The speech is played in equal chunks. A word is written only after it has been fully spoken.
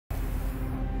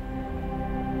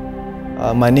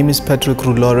My name is Patrick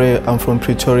Rulore. I'm from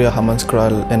Pretoria,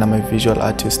 Hammanskraal, and I'm a visual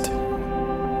artist.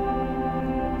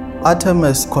 ARTEM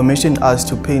has commissioned us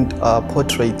to paint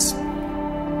portraits.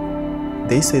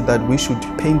 They say that we should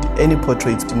paint any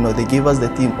portraits. They gave us the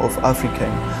theme of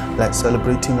African, like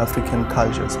celebrating African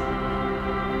cultures.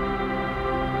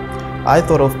 I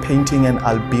thought of painting an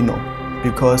albino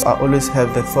because I always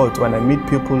have the thought when I meet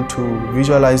people to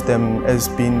visualize them as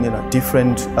being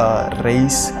different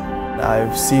race.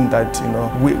 I've seen that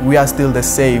we are still the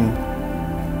same.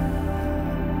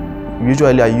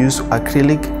 Usually I use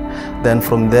acrylic, then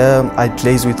from there I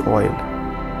glaze with oil.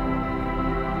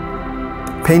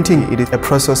 Painting, it is a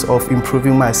process of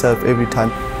improving myself every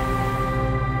time.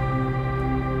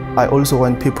 I also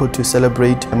want people to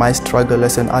celebrate my struggle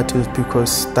as an artist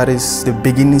because that is the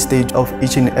beginning stage of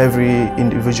each and every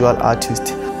individual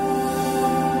artist.